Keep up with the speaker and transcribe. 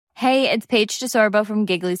Hey, it's Paige DeSorbo from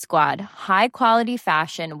Giggly Squad. High quality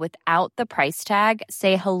fashion without the price tag.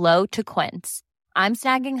 Say hello to Quince. I'm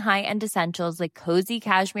snagging high-end essentials like cozy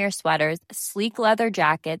cashmere sweaters, sleek leather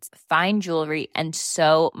jackets, fine jewelry, and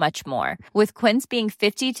so much more. With Quince being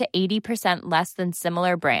 50 to 80% less than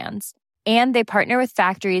similar brands. And they partner with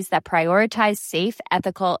factories that prioritize safe,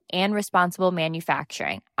 ethical, and responsible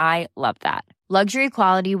manufacturing. I love that. Luxury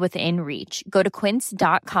quality within reach. Go to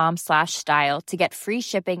quince.com/style to get free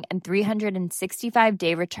shipping and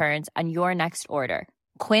 365-day returns on your next order.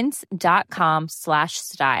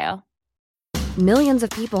 Quince.com/style. Millions of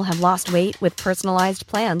people have lost weight with personalized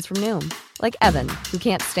plans from Noom. Like Evan, who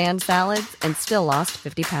can't stand salads and still lost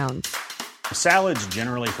 50 pounds. Salads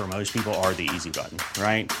generally for most people are the easy button,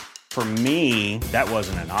 right? For me, that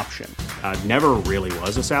wasn't an option. I never really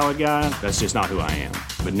was a salad guy. That's just not who I am.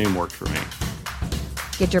 But Noom worked for me.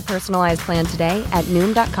 Get your personalized plan today at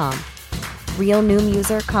Noom.com. Real Noom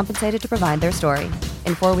user compensated to provide their story.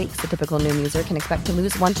 In 4 weeks, the typical Noom user can expect to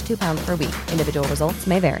lose 1 to 2 pounds per week. Individual results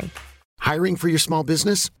may vary. Hiring for your small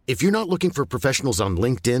business? If you're not looking for professionals on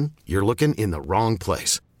LinkedIn, you're looking in the wrong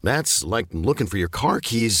place. That's like looking for your car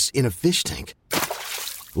keys in a fish tank.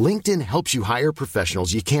 LinkedIn helps you hire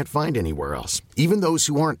professionals you can't find anywhere else, even those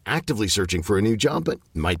who aren't actively searching for a new job but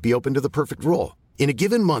might be open to the perfect role. In a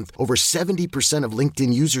given month, over 70% of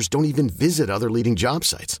LinkedIn users don't even visit other leading job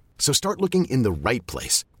sites. So start looking in the right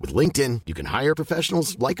place. With LinkedIn, you can hire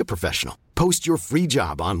professionals like a professional. Post your free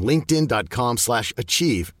job on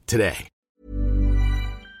linkedin.com/achieve today.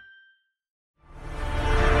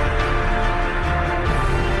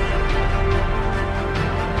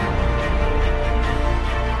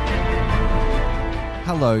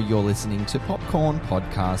 Hello, you're listening to Popcorn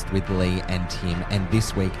Podcast with Lee and Tim, and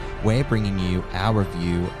this week we're bringing you our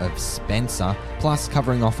review of Spencer, plus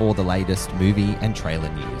covering off all the latest movie and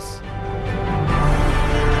trailer news.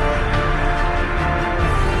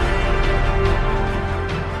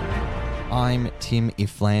 I'm Tim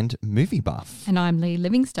Ifland, movie buff. And I'm Lee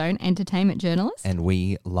Livingstone, entertainment journalist. And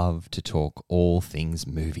we love to talk all things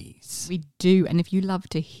movies. We do, and if you love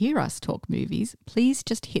to hear us talk movies, please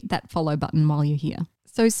just hit that follow button while you're here.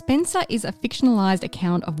 So Spencer is a fictionalised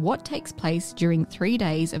account of what takes place during 3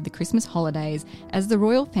 days of the Christmas holidays as the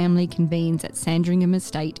royal family convenes at Sandringham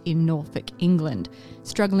Estate in Norfolk, England.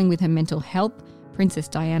 Struggling with her mental health, Princess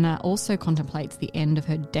Diana also contemplates the end of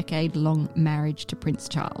her decade-long marriage to Prince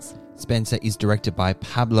Charles. Spencer is directed by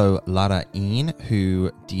Pablo Larraín,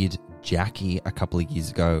 who did Jackie a couple of years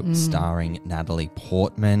ago, starring Natalie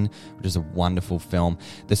Portman, which is a wonderful film.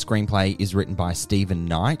 The screenplay is written by Stephen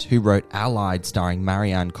Knight, who wrote Allied, starring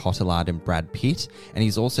Marianne Cotillard and Brad Pitt, and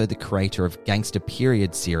he's also the creator of gangster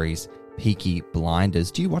period series Peaky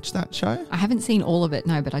Blinders. Do you watch that show? I haven't seen all of it,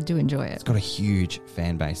 no, but I do enjoy it. It's got a huge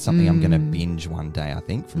fan base, something I'm going to binge one day, I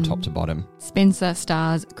think, from top to bottom. Spencer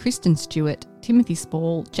stars Kristen Stewart, Timothy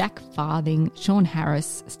Spall, Jack Farthing, Sean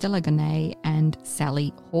Harris, Stella Gannay, and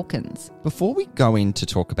Sally Hawkins. Before we go in to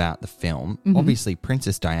talk about the film, obviously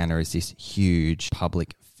Princess Diana is this huge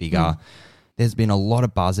public figure. There's been a lot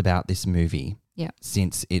of buzz about this movie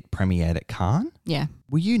since it premiered at Cannes. Yeah.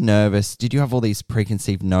 Were you nervous? Did you have all these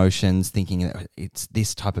preconceived notions thinking that it's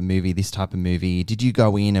this type of movie, this type of movie? Did you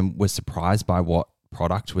go in and were surprised by what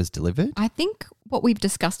product was delivered? I think what we've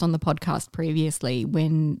discussed on the podcast previously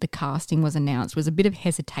when the casting was announced was a bit of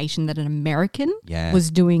hesitation that an American was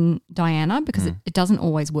doing Diana because it doesn't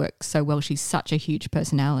always work so well. She's such a huge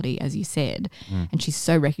personality, as you said, and she's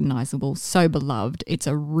so recognisable, so beloved. It's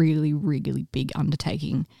a really, really big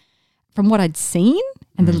undertaking. From what I'd seen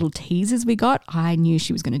and the little teasers we got, I knew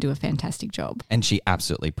she was going to do a fantastic job. And she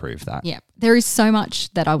absolutely proved that. Yeah. There is so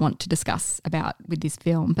much that I want to discuss about with this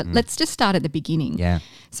film, but let's just start at the beginning. Yeah.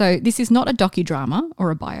 So this is not a docudrama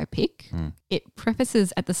or a biopic. It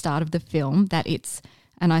prefaces at the start of the film that it's,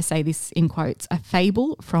 and I say this in quotes, a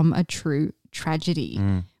fable from a true tragedy.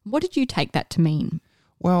 What did you take that to mean?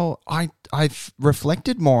 Well, I've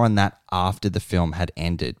reflected more on that after the film had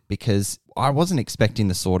ended because I wasn't expecting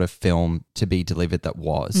the sort of film to be delivered that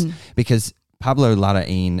was because Pablo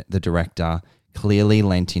Larraín, the director, clearly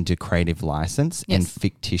lent into creative license and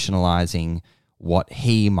fictionalizing what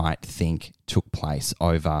he might think took place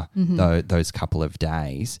over those couple of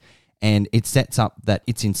days. And it sets up that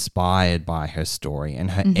it's inspired by her story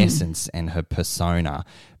and her essence and her persona,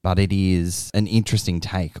 but it is an interesting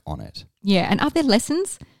take on it. Yeah, and are there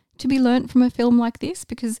lessons to be learnt from a film like this?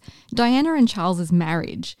 Because Diana and Charles's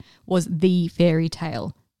marriage was the fairy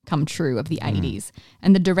tale come true of the 80s.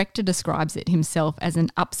 And the director describes it himself as an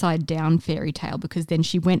upside down fairy tale because then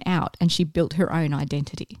she went out and she built her own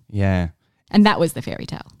identity. Yeah. And that was the fairy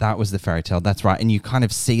tale. That was the fairy tale. That's right. And you kind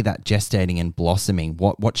of see that gestating and blossoming,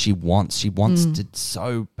 what she wants. She wants to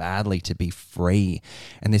so badly to be free.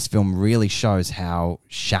 And this film really shows how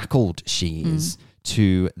shackled she is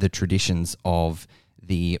to the traditions of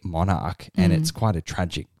the monarch. And it's quite a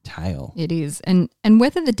tragic tale. It is. And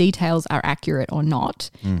whether the details are accurate or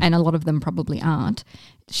not, and a lot of them probably aren't,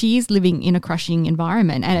 she is living in a crushing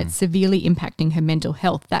environment and it's severely impacting her mental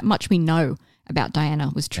health. That much we know about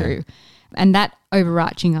Diana was true. Yeah. And that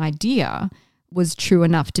overarching idea was true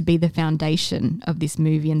enough to be the foundation of this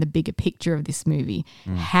movie and the bigger picture of this movie.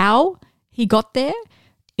 How he got there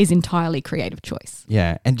is entirely creative choice.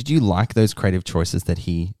 Yeah. And did you like those creative choices that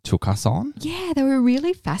he took us on? Yeah, they were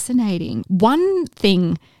really fascinating. One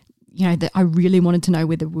thing, that I really wanted to know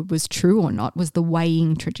whether it was true or not was the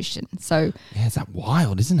weighing tradition. So yeah, is that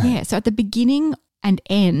wild, isn't it? Yeah. So at the beginning and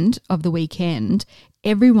end of the weekend,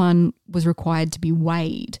 everyone was required to be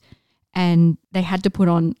weighed. And they had to put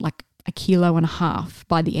on like 1.5 kilos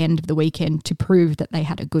by the end of the weekend to prove that they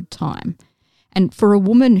had a good time. And for a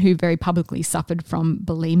woman who very publicly suffered from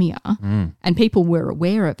bulimia and people were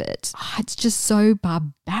aware of it, it's just so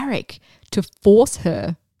barbaric to force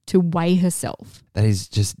her to weigh herself. That is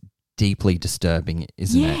just deeply disturbing,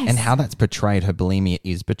 isn't it? And how that's portrayed, her bulimia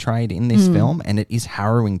is portrayed in this film, and it is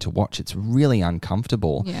harrowing to watch. It's really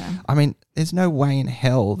uncomfortable. Yeah. I mean, there's no way in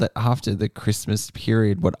hell that after the Christmas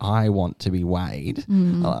period would I want to be weighed.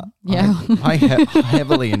 I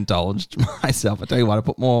heavily indulged myself. I tell you what, I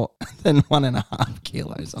put more than 1.5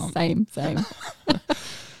 kilos on. Same.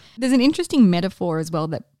 There's an interesting metaphor as well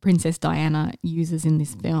that Princess Diana uses in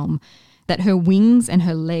this film, that her wings and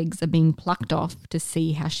her legs are being plucked off to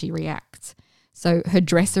see how she reacts. So her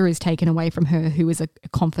dresser is taken away from her, who is a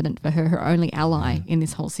confidant for her only ally in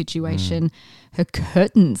this whole situation. Her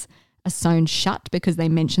curtains are sewn shut because they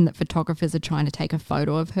mention that photographers are trying to take a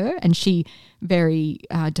photo of her, and she very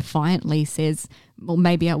defiantly says, well,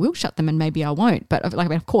 maybe I will shut them and maybe I won't. But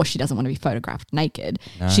of course she doesn't want to be photographed naked.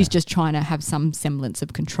 No. She's just trying to have some semblance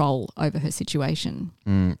of control over her situation.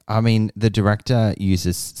 I mean, the director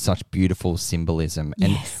uses such beautiful symbolism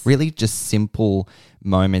and really just simple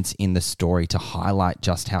moments in the story to highlight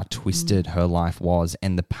just how twisted her life was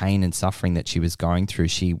and the pain and suffering that she was going through.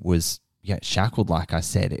 She was shackled, like I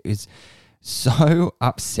said. It was so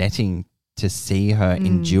upsetting to see her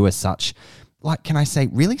endure such, like, can I say,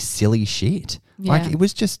 really silly shit. Yeah. Like, it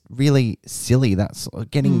was just really silly. That's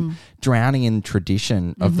drowning in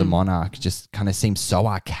tradition of the monarch just kind of seems so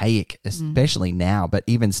archaic, especially now. But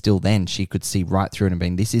even still then, she could see right through it and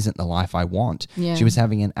being, this isn't the life I want. Yeah. She was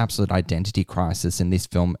having an absolute identity crisis, and this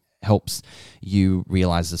film helps you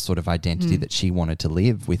realize the sort of identity that she wanted to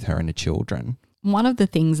live with her and her children. One of the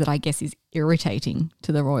things that I guess is irritating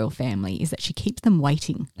to the royal family is that she keeps them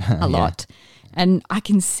waiting a lot. And I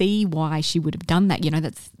can see why she would have done that.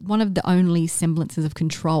 That's one of the only semblances of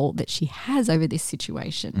control that she has over this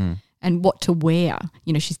situation and what to wear.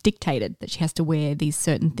 She's dictated that she has to wear these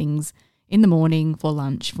certain things in the morning, for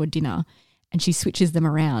lunch, for dinner, and she switches them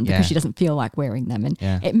around because she doesn't feel like wearing them. And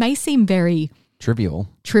it may seem very trivial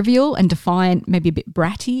and defiant, maybe a bit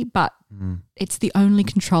bratty, but it's the only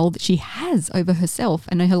control that she has over herself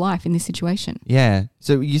and her life in this situation. Yeah.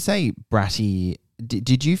 So you say bratty.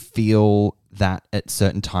 Did you feel that at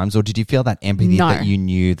certain times, or did you feel that empathy that you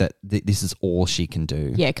knew that this is all she can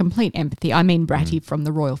do? Yeah, complete empathy. I mean bratty from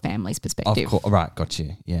the royal family's perspective. Of course. Right, got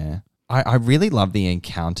you. Yeah. I really love the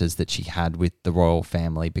encounters that she had with the royal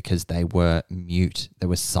family because they were mute. They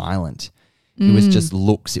were silent. It was just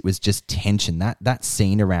looks. It was just tension. That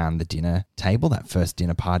scene around the dinner table, that first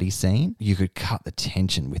dinner party scene, you could cut the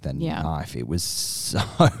tension with a knife. It was so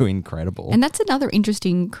incredible. And that's another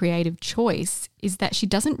interesting creative choice, is that she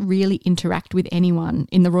doesn't really interact with anyone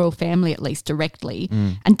in the royal family, at least directly,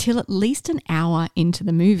 until at least an hour into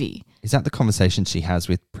the movie. Is that the conversation she has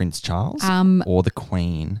with Prince Charles or the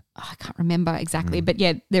Queen? I can't remember exactly. But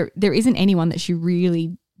yeah, there isn't anyone that she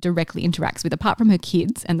really directly interacts with apart from her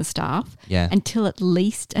kids and the staff until at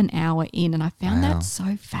least an hour in. And I found that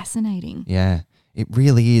so fascinating. Yeah, it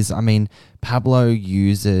really is. I mean, Pablo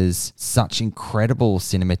uses such incredible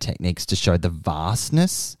cinema techniques to show the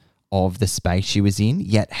vastness of the space she was in,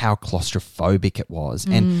 yet how claustrophobic it was.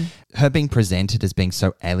 And her being presented as being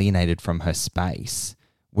so alienated from her space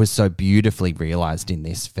was so beautifully realized in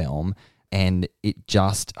this film. And it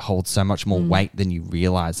just holds so much more weight than you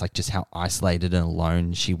realize, like just how isolated and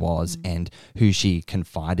alone she was and who she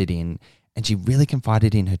confided in. And she really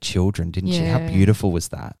confided in her children, didn't she? How beautiful was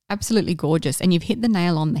that? Absolutely gorgeous. And you've hit the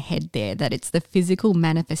nail on the head there, that it's the physical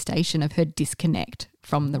manifestation of her disconnect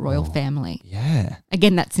from the royal family. Yeah.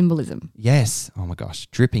 Again, that symbolism. Yes. Oh my gosh.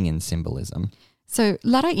 Dripping in symbolism. So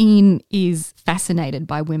Larraín is fascinated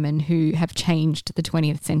by women who have changed the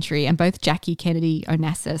 20th century, and both Jackie Kennedy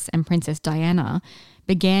Onassis and Princess Diana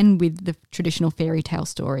began with the traditional fairy tale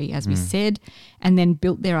story, as we said, and then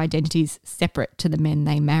built their identities separate to the men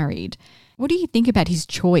they married. What do you think about his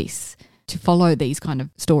choice to follow these kind of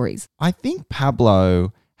stories? I think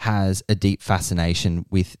Pablo has a deep fascination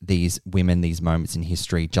with these women, these moments in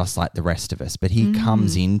history, just like the rest of us. But he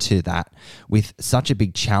comes into that with such a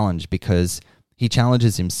big challenge because he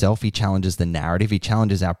challenges himself, he challenges the narrative, he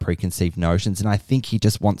challenges our preconceived notions. And I think he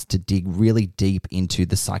just wants to dig really deep into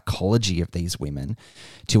the psychology of these women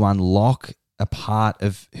to unlock a part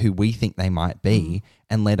of who we think they might be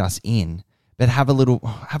and let us in. But have a little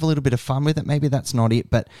bit of fun with it. Maybe that's not it,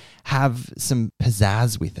 but have some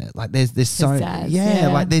pizzazz with it. Like there's so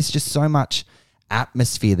pizzazz, like there's just so much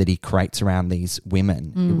atmosphere that he creates around these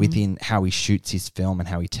women within how he shoots his film and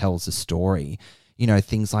how he tells the story. You know,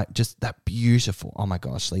 things like just that beautiful, oh my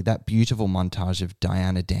gosh, Lee, that beautiful montage of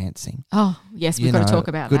Diana dancing. Oh, yes, we've got to talk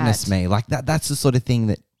about goodness that. Me, like that's the sort of thing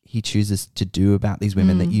that he chooses to do about these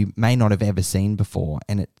women that you may not have ever seen before.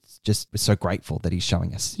 And it's just so grateful that he's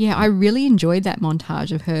showing us. Yeah, I really enjoyed that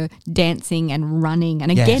montage of her dancing and running.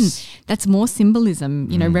 And again, that's more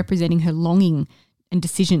symbolism, you know, representing her longing and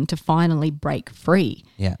decision to finally break free.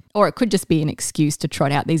 Yeah. Or it could just be an excuse to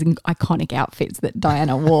trot out these iconic outfits that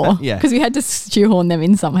Diana wore. Yeah. Because we had to shoehorn them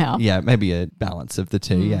in somehow. Yeah, maybe a balance of the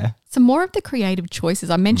two, yeah. Some more of the creative choices.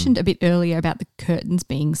 I mentioned a bit earlier about the curtains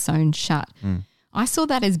being sewn shut. I saw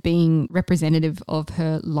that as being representative of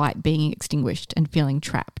her light being extinguished and feeling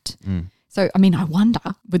trapped. So, I mean, I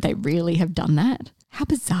wonder, would they really have done that? How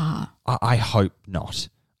bizarre. I hope not.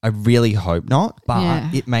 I really hope not,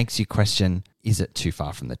 but it makes you question, is it too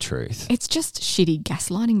far from the truth? It's just shitty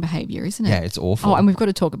gaslighting behaviour, isn't it? Yeah, it's awful. Oh, and we've got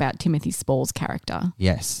to talk about Timothy Spall's character.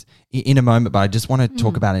 Yes, in a moment, but I just want to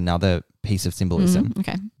talk about another piece of symbolism.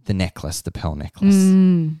 Okay. The necklace, the pearl necklace.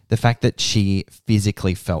 The fact that she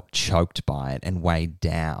physically felt choked by it and weighed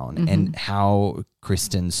down, and how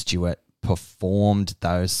Kristen Stewart performed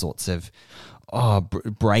those sorts of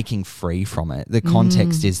breaking free from it. The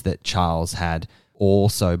context is that Charles had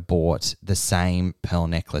also bought the same pearl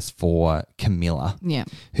necklace for Camilla,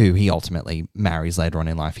 who he ultimately marries later on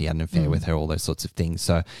in life. He had an affair with her, all those sorts of things.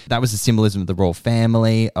 So that was the symbolism of the royal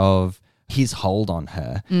family, of his hold on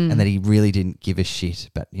her, and that he really didn't give a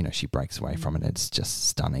shit. But, you know, she breaks away from it. It's just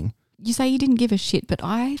stunning. You say you didn't give a shit, but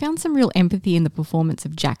I found some real empathy in the performance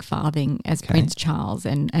of Jack Farthing as Prince Charles,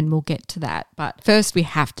 and we'll get to that. But first we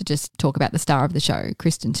have to just talk about the star of the show,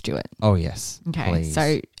 Kristen Stewart. Oh, yes. Okay, please.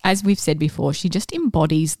 So as we've said before, she just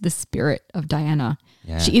embodies the spirit of Diana.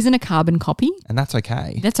 Yeah. She isn't a carbon copy. And that's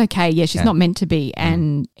okay. That's okay. Yeah, she's not meant to be,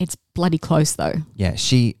 and it's bloody close though. Yeah,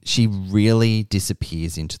 she really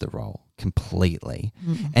disappears into the role completely.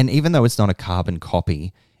 And even though it's not a carbon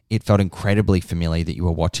copy, it felt incredibly familiar that you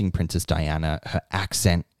were watching Princess Diana. Her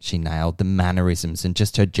accent, she nailed. The mannerisms and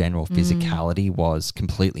just her general physicality was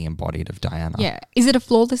completely embodied of Diana. Yeah. Is it a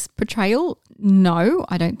flawless portrayal? No,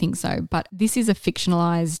 I don't think so. But this is a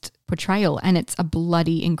fictionalized portrayal, and it's a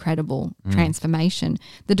bloody incredible transformation.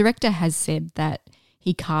 The director has said that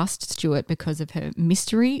he cast Stewart because of her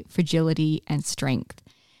mystery, fragility, and strength.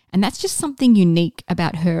 And that's just something unique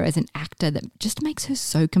about her as an actor that just makes her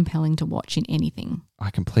so compelling to watch in anything. I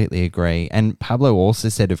completely agree. And Pablo also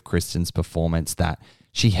said of Kristen's performance that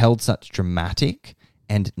she held such dramatic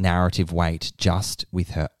and narrative weight just with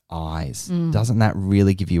her eyes. Doesn't that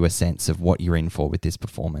really give you a sense of what you're in for with this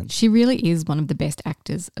performance? She really is one of the best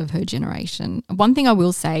actors of her generation. One thing I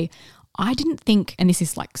will say, I didn't think, and this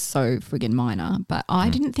is like so friggin' minor, but I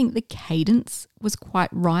didn't think the cadence was quite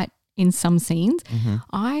right in some scenes.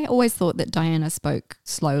 I always thought that Diana spoke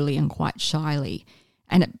slowly and quite shyly,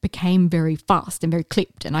 and it became very fast and very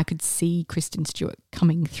clipped, and I could see Kristen Stewart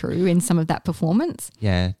coming through in some of that performance.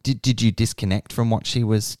 Yeah. Did you disconnect from what she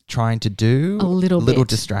was trying to do? A little bit.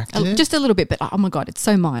 Distracted? Just a little bit, but oh my God, it's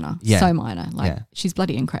so minor. Yeah. So minor. Like she's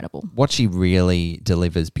bloody incredible. What she really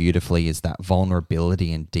delivers beautifully is that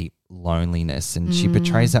vulnerability and deep loneliness, and she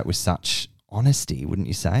portrays that with such honesty, wouldn't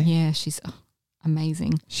you say? Yeah, she's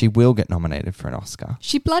amazing. She will get nominated for an Oscar.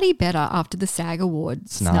 She bloody better after the SAG Award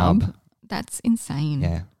snub. That's insane.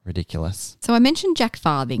 Yeah, ridiculous. So I mentioned Jack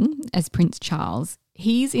Farthing as Prince Charles.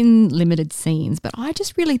 He's in limited scenes, but I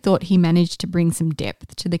just really thought he managed to bring some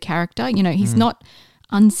depth to the character. You know, he's not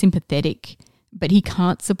unsympathetic, but he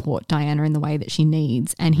can't support Diana in the way that she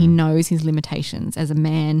needs, and he knows his limitations as a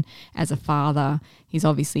man, as a father. He's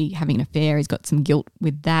obviously having an affair. He's got some guilt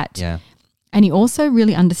with that. Yeah. And he also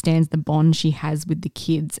really understands the bond she has with the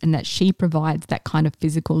kids, and that she provides that kind of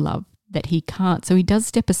physical love that he can't. So he does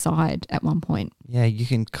step aside at one point. Yeah, you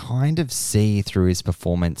can kind of see through his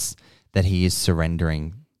performance that he is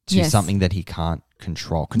surrendering to something that he can't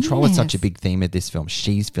control. Control is such a big theme of this film.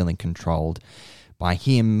 She's feeling controlled by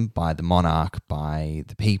him, by the monarch, by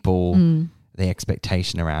the people, the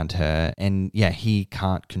expectation around her. And yeah, he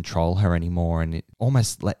can't control her anymore, and it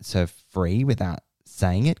almost lets her free without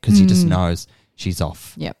saying it because he just knows she's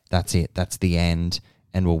off. Yep. That's it. That's the end,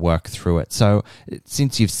 and we'll work through it. So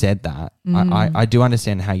since you've said that, I do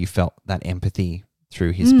understand how you felt that empathy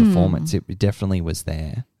through his performance. It definitely was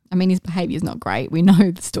there. I mean, his behaviour is not great. We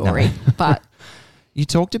know the story, but... You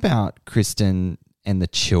talked about Kristen and the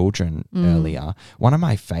children earlier. One of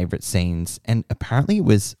my favourite scenes, and apparently it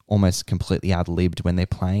was almost completely ad-libbed when they're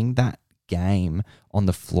playing that game on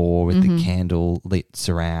the floor with the candle-lit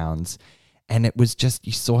surrounds. And it was just,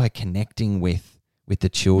 you saw her connecting with the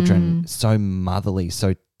children so motherly,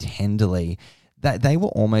 so tenderly. That they were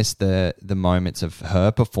almost the moments of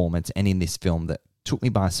her performance and in this film that took me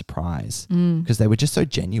by surprise because they were just so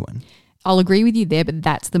genuine. I'll agree with you there, but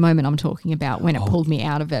that's the moment I'm talking about when it pulled me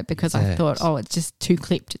out of it because I thought, it's just too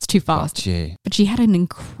clipped. It's too fast. But she had an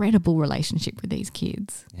incredible relationship with these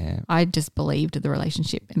kids. Yeah. I just believed the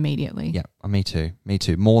relationship immediately. Yeah, me too. Me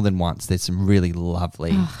too. More than once. There's some really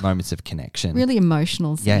lovely moments of connection. Really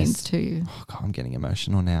emotional scenes too. Oh, God, I'm getting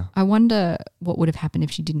emotional now. I wonder what would have happened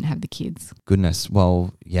if she didn't have the kids. Goodness.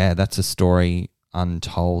 Well, yeah, that's a story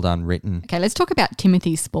untold, unwritten. Okay, let's talk about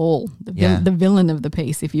Timothy Spall, the villain of the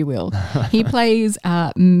piece, if you will. He plays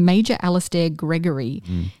Major Alistair Gregory,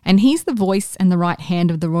 and he's the voice and the right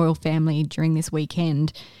hand of the royal family during this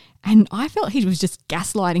weekend. And I felt he was just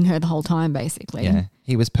gaslighting her the whole time, basically. Yeah,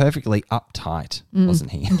 he was perfectly uptight,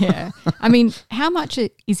 wasn't he? Yeah. I mean, how much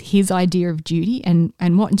is his idea of duty and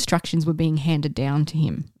what instructions were being handed down to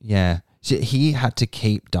him? Yeah. He had to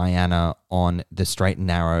keep Diana on the straight and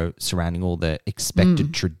narrow surrounding all the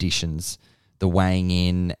expected traditions, the weighing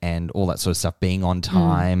in and all that sort of stuff, being on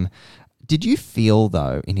time. Did you feel,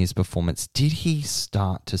 though, in his performance, did he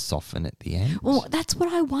start to soften at the end? Well, that's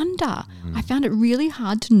what I wonder. I found it really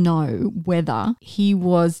hard to know whether he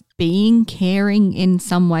was being caring in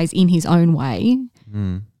some ways in his own way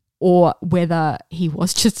or whether he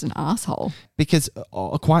was just an asshole. Because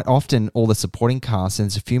quite often all the supporting cast, and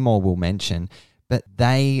there's a few more we'll mention, but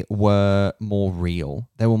they were more real.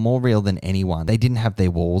 They were more real than anyone. They didn't have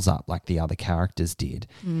their walls up like the other characters did.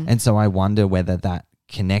 And so I wonder whether that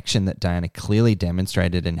connection that Diana clearly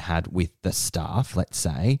demonstrated and had with the staff, let's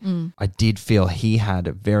say, I did feel he had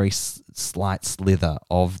a very slight slither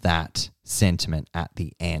of that sentiment at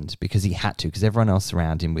the end because he had to, because everyone else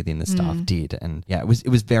around him within the staff did. And yeah, it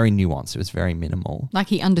was very nuanced. It was very minimal. Like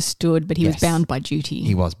he understood, but he was bound by duty.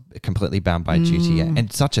 He was completely bound by duty, yeah.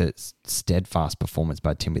 And such a steadfast performance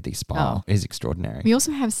by Timothy Spall is extraordinary. We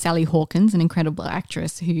also have Sally Hawkins, an incredible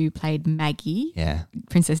actress who played Maggie,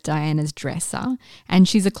 Princess Diana's dresser, and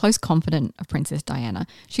she's a close confidant of Princess Diana.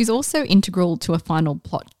 She's also integral to a final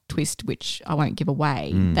plot twist, which I won't give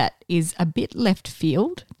away, that is a bit left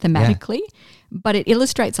field thematically, but it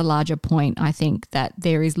illustrates a larger point, I think, that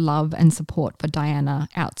there is love and support for Diana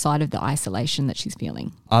outside of the isolation that she's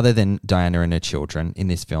feeling. Other than Diana and her children in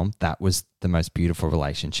this film, that was the most beautiful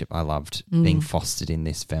relationship I loved being fostered in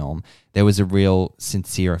this film. There was a real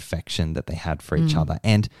sincere affection that they had for each other.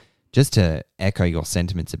 And just to echo your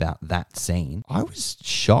sentiments about that scene, I was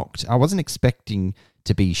shocked. I wasn't expecting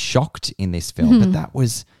to be shocked in this film,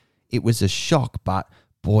 but it was a shock, but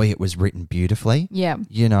boy, it was written beautifully. Yeah.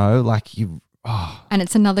 You know, like and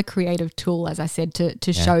it's another creative tool, as I said,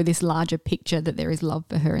 to show this larger picture that there is love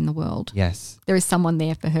for her in the world. Yes. There is someone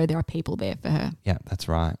there for her. There are people there for her. Yeah, that's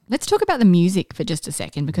right. Let's talk about the music for just a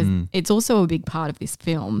second because it's also a big part of this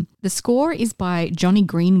film. The score is by Jonny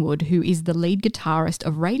Greenwood, who is the lead guitarist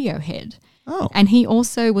of Radiohead. Oh. And he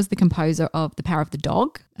also was the composer of The Power of the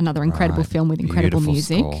Dog, another incredible film with incredible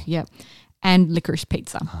music. Score. Yep. And Licorice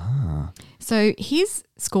Pizza. So his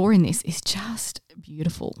score in this is just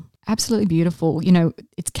beautiful, absolutely beautiful. You know,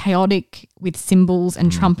 it's chaotic with cymbals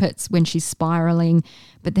and trumpets when she's spiraling,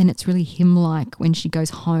 but then it's really hymn-like when she goes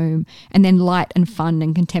home, and then light and fun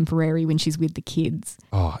and contemporary when she's with the kids.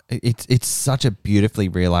 Oh, it's such a beautifully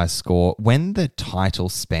realised score. When the title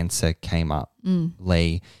Spencer came up,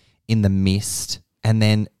 Lee, in the mist, and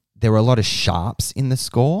then there were a lot of sharps in the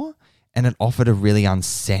score, and it offered a really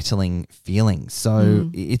unsettling feeling. So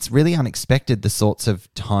it's really unexpected, the sorts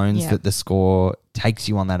of tones that the score takes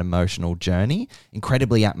you on that emotional journey.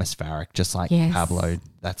 Incredibly atmospheric, just like Pablo.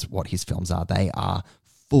 That's what his films are. They are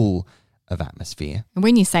full of atmosphere. And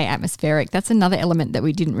when you say atmospheric, that's another element that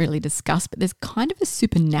we didn't really discuss, but there's kind of a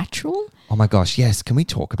supernatural Oh my gosh, yes. Can we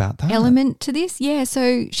talk about that? element to this. Yeah,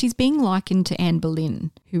 so she's being likened to Anne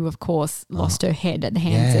Boleyn, who of course lost her head at the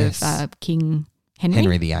hands of King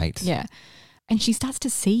Henry VIII. Yeah. And she starts to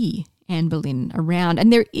see Anne Boleyn around.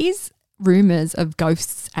 And there is rumours of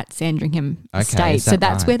ghosts at Sandringham Estate. So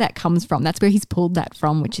that's where that comes from. That's where he's pulled that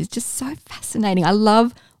from, which is just so fascinating. I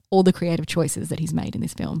love all the creative choices that he's made in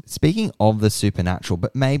this film. Speaking of the supernatural,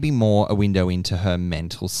 but maybe more a window into her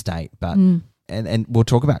mental state. But and we'll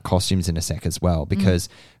talk about costumes in a sec as well, because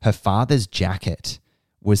her father's jacket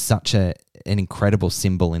was such an incredible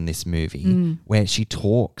symbol in this movie where she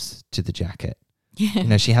talks to the jacket. Yeah. You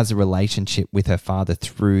know, she has a relationship with her father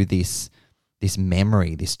through this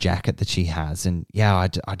memory, this jacket that she has. And yeah,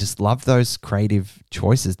 I just love those creative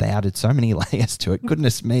choices. They added so many layers to it.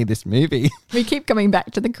 Goodness me, this movie. We keep coming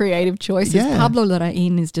back to the creative choices. Yeah. Pablo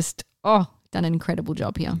Larraín is just, done an incredible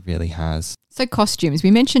job here. It really has. So costumes.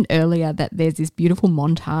 We mentioned earlier that there's this beautiful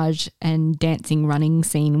montage and dancing running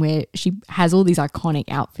scene where she has all these iconic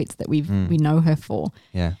outfits that we know her for.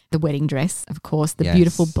 Yeah. The wedding dress, of course, the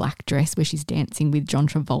beautiful black dress where she's dancing with John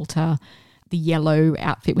Travolta, the yellow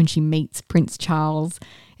outfit when she meets Prince Charles.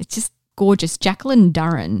 It's just gorgeous. Jacqueline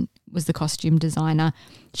Durran was the costume designer.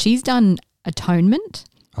 She's done Atonement.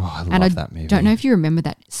 Oh, I love that movie. Don't know if you remember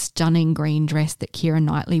that stunning green dress that Keira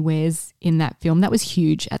Knightley wears in that film. That was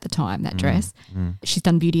huge at the time, that dress. She's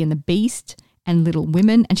done Beauty and the Beast and Little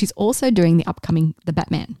Women, and she's also doing the upcoming The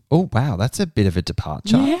Batman. Oh, wow. That's a bit of a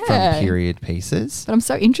departure from period pieces. But I'm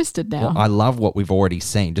so interested now. Well, I love what we've already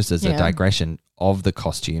seen, just as a digression of the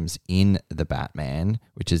costumes in The Batman,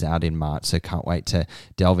 which is out in March, so can't wait to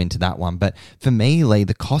delve into that one. But for me, Lee,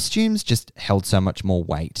 the costumes just held so much more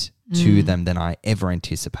weight to them than I ever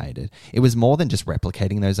anticipated. It was more than just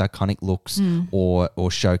replicating those iconic looks or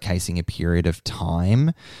showcasing a period of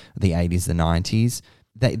time, the 80s, the 90s.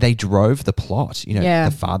 They drove the plot, you know,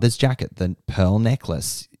 the father's jacket, the pearl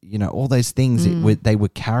necklace, you know, all those things. They were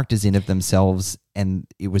characters in of themselves, and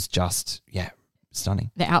it was just,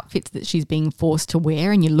 stunning. The outfits that she's being forced to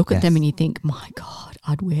wear, and you look at them and you think, my God,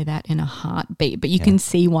 I'd wear that in a heartbeat. But you can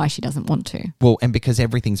see why she doesn't want to. Well, and because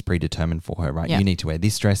everything's predetermined for her, right? You need to wear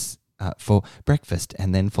this dress for breakfast,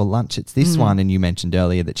 and then for lunch it's this one. And you mentioned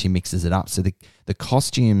earlier that she mixes it up. So the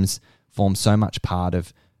costumes form so much part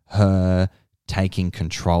of her taking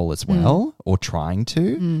control as well, or trying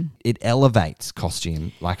to. It elevates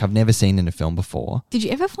costume like I've never seen in a film before. Did you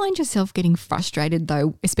ever find yourself getting frustrated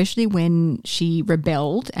though, especially when she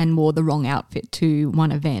rebelled and wore the wrong outfit to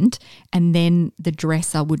one event, and then the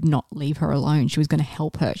dresser would not leave her alone? She was going to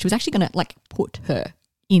help her. She was actually going to put her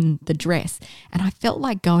in the dress. And I felt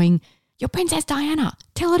like going, "You're Princess Diana.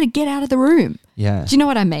 Tell her to get out of the room." Yeah. Do you know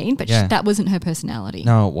what I mean? But that wasn't her personality.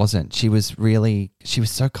 No, it wasn't. She was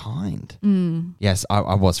so kind. Yes,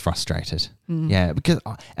 I was frustrated. Yeah, because,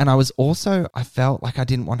 and I felt like I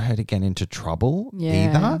didn't want her to get into trouble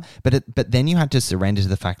either. But then you had to surrender to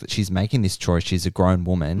the fact that she's making this choice. She's a grown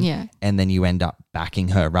woman. Yeah. And then you end up backing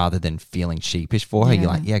her rather than feeling sheepish for her. You're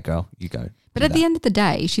like, yeah, girl, you go. But at the end of the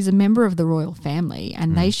day, she's a member of the royal family,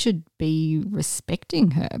 and they should be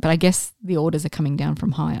respecting her. But I guess the orders are coming down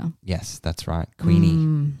from higher. Yes, that's right.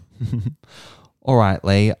 Queenie. All right,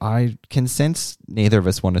 Lee, I can sense neither of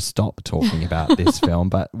us want to stop talking about this film,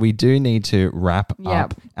 but we do need to wrap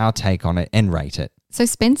up our take on it and rate it. So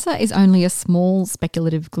Spencer is only a small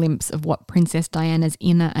speculative glimpse of what Princess Diana's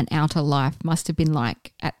inner and outer life must have been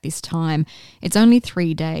like at this time. It's only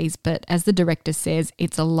 3 days, but as the director says,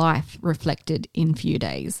 it's a life reflected in few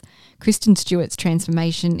days. Kristen Stewart's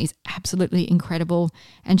transformation is absolutely incredible,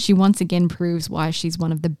 and she once again proves why she's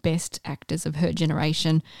one of the best actors of her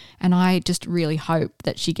generation. And I just really hope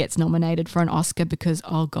that she gets nominated for an Oscar because,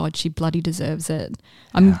 oh God, she bloody deserves it.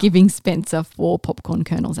 I'm giving Spencer 4 popcorn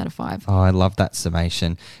kernels out of 5. Oh, I love that summation.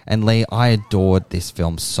 And Lee, I adored this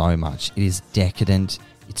film so much. It is decadent,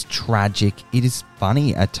 it's tragic, it is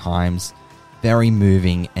funny at times, very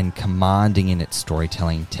moving and commanding in its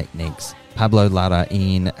storytelling techniques. Pablo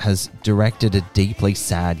Larraín has directed a deeply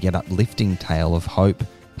sad yet uplifting tale of hope,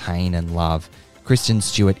 pain and love. Kristen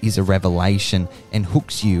Stewart is a revelation and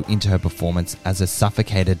hooks you into her performance as a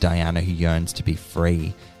suffocated Diana who yearns to be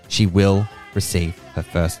free. She will receive her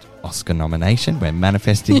first Oscar nomination. We're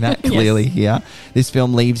manifesting that clearly here. This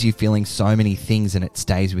film leaves you feeling so many things, and it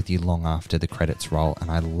stays with you long after the credits roll,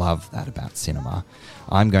 and I love that about cinema.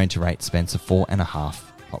 I'm going to rate Spencer 4.5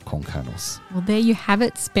 popcorn kernels. Well, there you have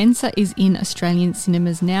it. Spencer is in Australian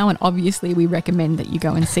cinemas now, and obviously we recommend that you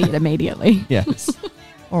go and see it immediately. Yes.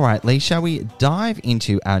 All right, Lee, shall we dive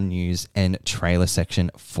into our news and trailer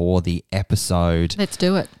section for the episode? Let's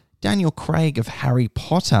do it. Daniel Craig of Harry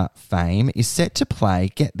Potter fame is set to play,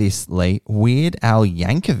 get this, Lee, Weird Al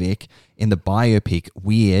Yankovic in the biopic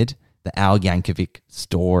Weird, the Al Yankovic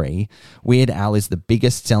Story. Weird Al is the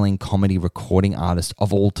biggest selling comedy recording artist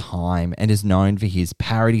of all time and is known for his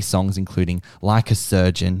parody songs including Like a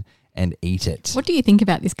Surgeon and Eat It. What do you think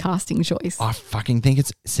about this casting choice? I fucking think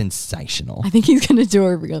it's sensational. I think he's going to do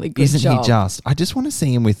a really good job. Isn't he just? I just want to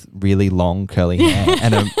see him with really long curly hair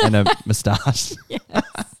and a moustache. Yes.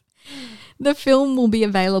 The film will be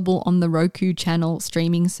available on the Roku channel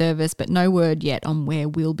streaming service, but no word yet on where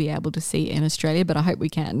we'll be able to see it in Australia, but I hope we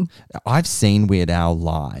can. I've seen Weird Al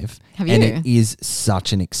live. Have you? And it is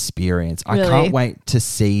such an experience. Really? I can't wait to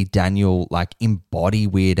see Daniel embody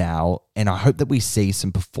Weird Al, and I hope that we see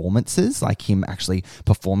some performances, like him actually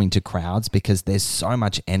performing to crowds, because there's so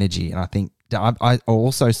much energy, and I think I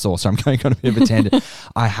also saw, so I'm going on a bit of a tangent,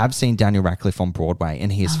 I have seen Daniel Radcliffe on Broadway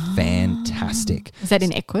and he is fantastic. Is that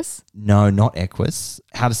in Equus? No, not Equus.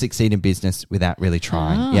 How to Succeed in Business Without Really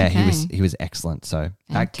Trying. Yeah, okay. he was excellent. So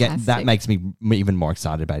that makes me even more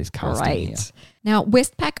excited about his casting here. Now,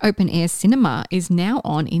 Westpac Open Air Cinema is now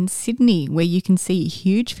on in Sydney, where you can see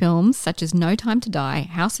huge films such as No Time to Die,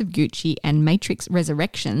 House of Gucci and Matrix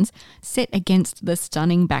Resurrections set against the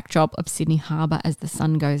stunning backdrop of Sydney Harbour as the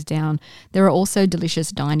sun goes down. There are also delicious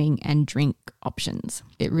dining and drink options.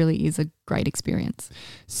 It really is a great experience.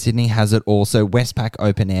 Sydney has it also. Westpac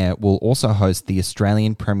Open Air will also host the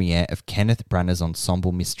Australian premiere of Kenneth Branagh's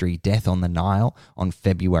ensemble mystery Death on the Nile on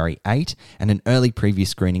February 8 and an early preview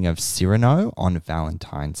screening of Cyrano on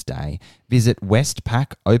Valentine's Day. Visit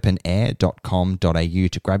westpacopenair.com.au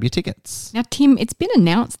to grab your tickets. Now, Tim, it's been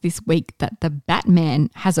announced this week that The Batman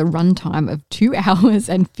has a runtime of 2 hours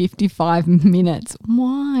and 55 minutes.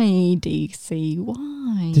 Why, DC?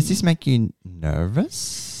 Why? Does this make you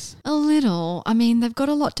nervous? A little. I mean, they've got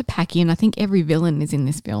a lot to pack in. I think every villain is in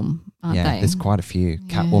this film, aren't they? Yeah, there's quite a few.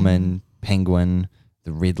 Catwoman, Penguin,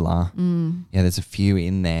 the Riddler. Yeah, there's a few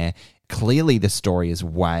in there. Clearly, the story is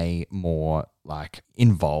way more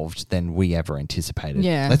involved than we ever anticipated.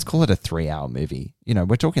 Yeah. Let's call it a 3-hour movie.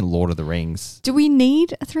 We're talking Lord of the Rings. Do we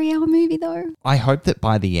need a 3-hour movie though? I hope that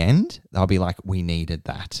by the end they'll be like, we needed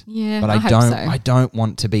that. Yeah, but I hope so. I don't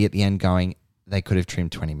want to be at the end going, they could have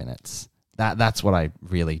trimmed 20 minutes. That's what I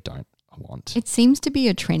really don't want. It seems to be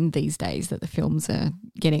a trend these days that the films are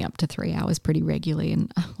getting up to 3 hours pretty regularly.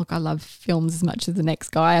 And look, I love films as much as the next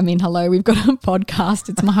guy. I mean, hello, we've got a podcast.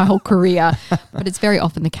 It's my whole career. But it's very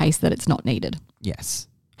often the case that it's not needed. Yes.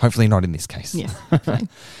 Hopefully not in this case. Yes, hopefully.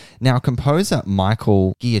 Now, composer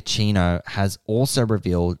Michael Giacchino has also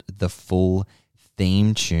revealed the full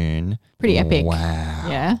theme tune. Pretty epic. Wow.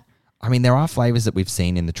 Yeah. I mean, there are flavors that we've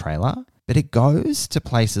seen in the trailer, but it goes to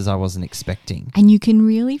places I wasn't expecting. And you can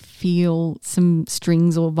really feel some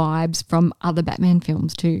strings or vibes from other Batman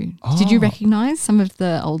films too. Oh. Did you recognise some of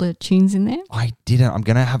the older tunes in there? I didn't. I'm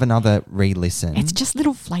going to have another re-listen. It's just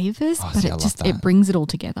little flavours, but I love that. it brings it all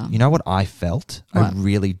together. You know what I felt? What? I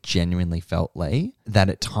really genuinely felt, Lee, that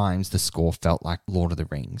at times the score felt like Lord of the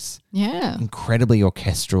Rings. Yeah. Incredibly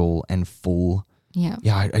orchestral and full. Yeah.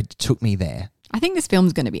 Yeah, it took me there. I think this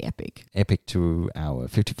film's going to be epic. Epic 2-hour,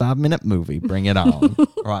 55-minute movie. Bring it on.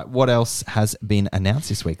 All right, what else has been announced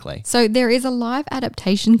this week, Lee? So there is a live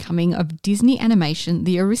adaptation coming of Disney animation,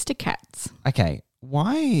 The Aristocats. Okay,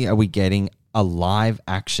 why are we getting a live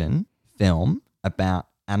action film about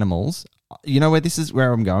animals? You know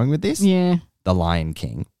where I'm going with this? Yeah. The Lion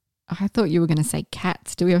King. I thought you were going to say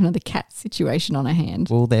cats. Do we have another cat situation on our hand?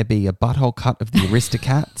 Will there be a butthole cut of the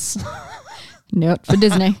Aristocats? Not for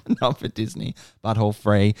Disney. Not for Disney. Butthole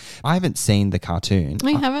free. I haven't seen the cartoon. Oh,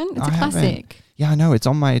 you haven't? It's a haven't. classic. Yeah, I know. It's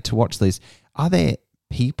on my to-watch list. Are there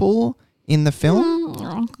people in the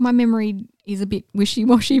film? My memory is a bit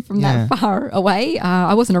wishy-washy from Yeah. that far away.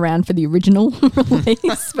 I wasn't around for the original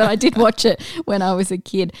release, but I did watch it when I was a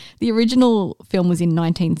kid. The original film was in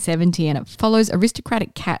 1970 and it follows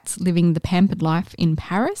aristocratic cats living the pampered life in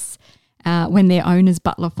Paris. When their owner's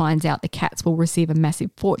butler finds out the cats will receive a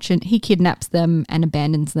massive fortune, he kidnaps them and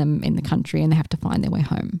abandons them in the country and they have to find their way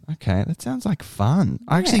home. Okay, that sounds like fun.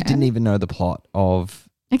 I actually didn't even know the plot of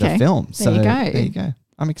the film. There you go. There you go.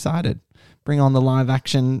 I'm excited. Bring on the live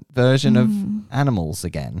action version of animals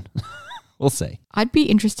again. We'll see. I'd be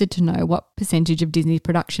interested to know what percentage of Disney's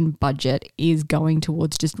production budget is going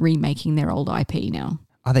towards just remaking their old IP now.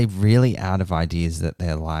 Are they really out of ideas that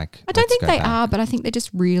they're like, I don't let's think go they back? are, but I think they're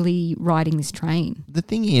just really riding this train. The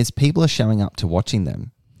thing is, people are showing up to watching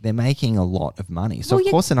them. They're making a lot of money. So, Well,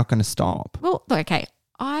 of course, they're not going to stop. Well, okay.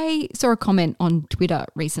 I saw a comment on Twitter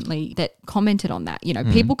recently that commented on that. You know,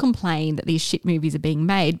 people complain that these shit movies are being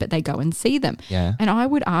made, but they go and see them. Yeah. And I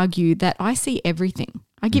would argue that I see everything.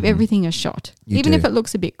 I give everything a shot, even if it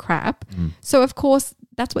looks a bit crap. So, of course,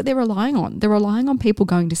 that's what they're relying on. They're relying on people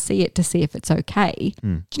going to see it to see if it's okay. Do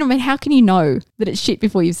you know what I mean? How can you know that it's shit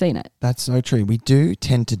before you've seen it? That's so true. We do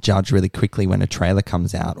tend to judge really quickly when a trailer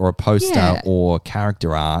comes out or a poster or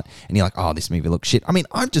character art and you're like, oh, this movie looks shit. I mean,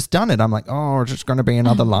 I've just done it. I'm like, oh, it's just going to be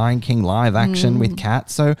another Lion King live action with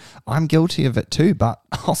cats. So I'm guilty of it too, but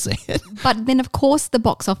I'll see it. But then, of course, the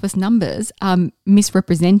box office numbers are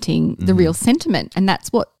misrepresenting the real sentiment. And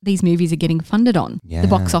that's what these movies are getting funded on, the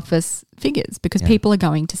box office figures, because people are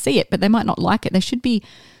going to see it, but they might not like it. They should be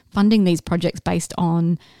funding these projects based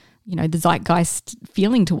on, you know, the zeitgeist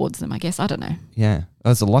feeling towards them, I guess. I don't know. Yeah.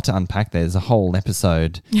 There's a lot to unpack there. There's a whole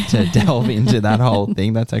episode to delve into that whole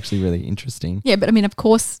thing. That's actually really interesting. Yeah, but I mean, of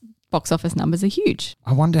course, box office numbers are huge.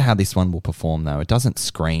 I wonder how this one will perform though. It doesn't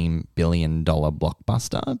scream billion-dollar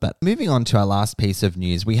blockbuster. But moving on to our last piece of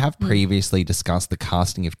news, we have previously discussed the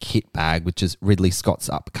casting of Kit Bag, which is Ridley Scott's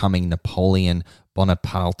upcoming Napoleon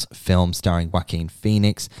Bonaparte film starring Joaquin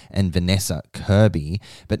Phoenix and Vanessa Kirby.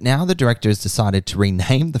 But now the director has decided to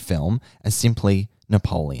rename the film as simply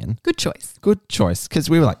Napoleon. Good choice. Good choice, because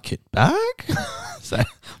we were like, Kit Bag?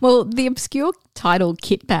 Well, the obscure title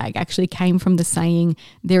Kit Bag actually came from the saying,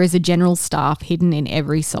 there is a general staff hidden in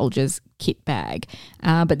every soldier's kit bag.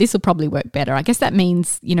 But this will probably work better. I guess that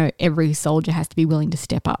means, you know, every soldier has to be willing to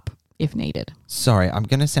step up if needed. Sorry, I'm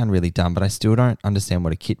going to sound really dumb, but I still don't understand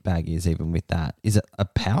what a kit bag is even with that. Is it a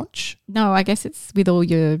pouch? No, I guess it's with all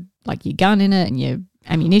your, like your gun in it and your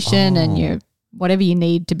ammunition and your whatever you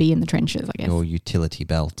need to be in the trenches, I guess. Your utility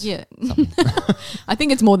belt. Yeah. I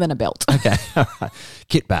think it's more than a belt. Okay.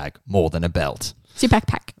 Kit bag, more than a belt. It's your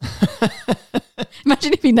backpack.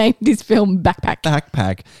 Imagine if he named this film Backpack.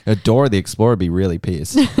 Backpack. Dora the Explorer would be really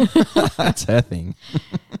pissed. That's her thing.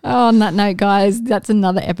 On that note, guys, that's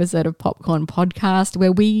another episode of Popcorn Podcast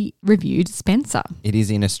where we reviewed Spencer. It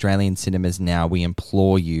is in Australian cinemas now. We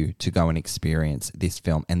implore you to go and experience this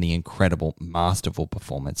film and the incredible, masterful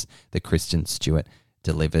performance that Kristen Stewart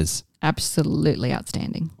delivers. Absolutely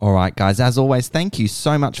outstanding. All right, guys, as always, thank you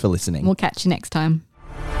so much for listening. We'll catch you next time.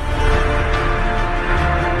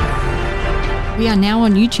 We are now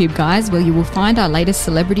on YouTube, guys, where you will find our latest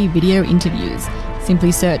celebrity video interviews.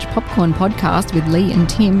 Simply search Popcorn Podcast with Lee and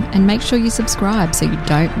Tim and make sure you subscribe so you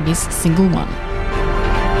don't miss a single one.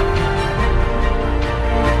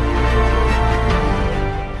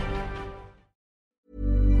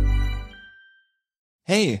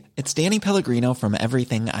 Hey, it's Danny Pellegrino from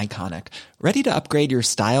Everything Iconic. Ready to upgrade your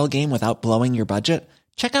style game without blowing your budget?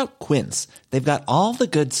 Check out Quince. They've got all the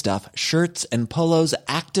good stuff, shirts and polos,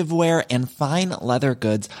 activewear, and fine leather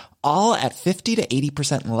goods, all at 50 to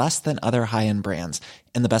 80% less than other high-end brands.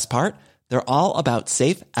 And the best part? They're all about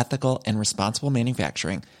safe, ethical, and responsible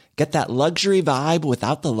manufacturing. Get that luxury vibe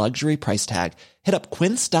without the luxury price tag. Hit up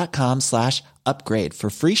quince.com/upgrade for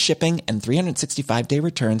free shipping and 365-day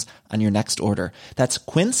returns on your next order. That's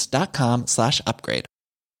quince.com/upgrade.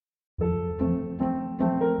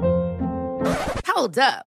 Hold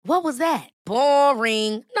up. What was that?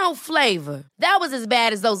 Boring. No flavor. That was as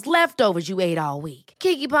bad as those leftovers you ate all week.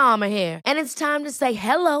 Keke Palmer here. And it's time to say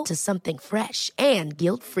hello to something fresh and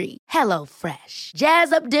guilt-free. Hello Fresh.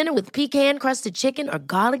 Jazz up dinner with pecan-crusted chicken or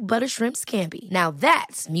garlic butter shrimp scampi. Now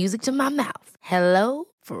that's music to my mouth. Hello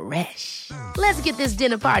Fresh. Let's get this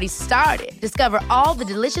dinner party started. Discover all the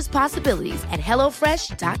delicious possibilities at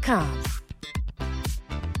HelloFresh.com.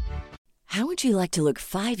 How would you like to look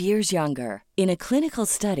 5 years younger? In a clinical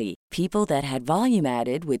study, people that had volume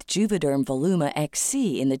added with Juvederm Voluma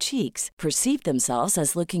XC in the cheeks perceived themselves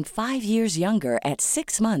as looking 5 years younger at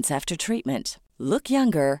 6 months after treatment. Look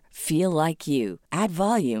younger, feel like you. Add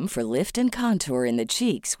volume for lift and contour in the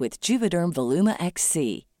cheeks with Juvederm Voluma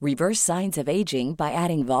XC. Reverse signs of aging by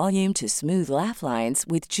adding volume to smooth laugh lines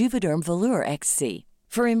with Juvederm Volure XC.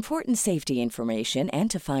 For important safety information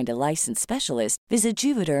and to find a licensed specialist, visit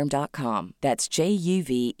Juvederm.com. That's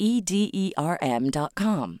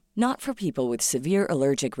JUVEDERM.com. Not for people with severe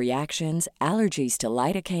allergic reactions, allergies to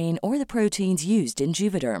lidocaine, or the proteins used in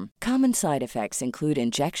Juvederm. Common side effects include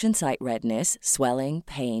injection site redness, swelling,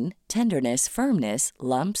 pain, tenderness, firmness,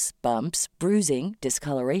 lumps, bumps, bruising,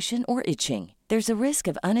 discoloration, or itching. There's a risk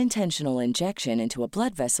of unintentional injection into a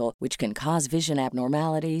blood vessel, which can cause vision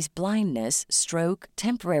abnormalities, blindness, stroke,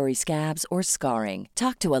 temporary scabs, or scarring.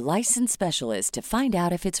 Talk to a licensed specialist to find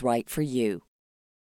out if it's right for you.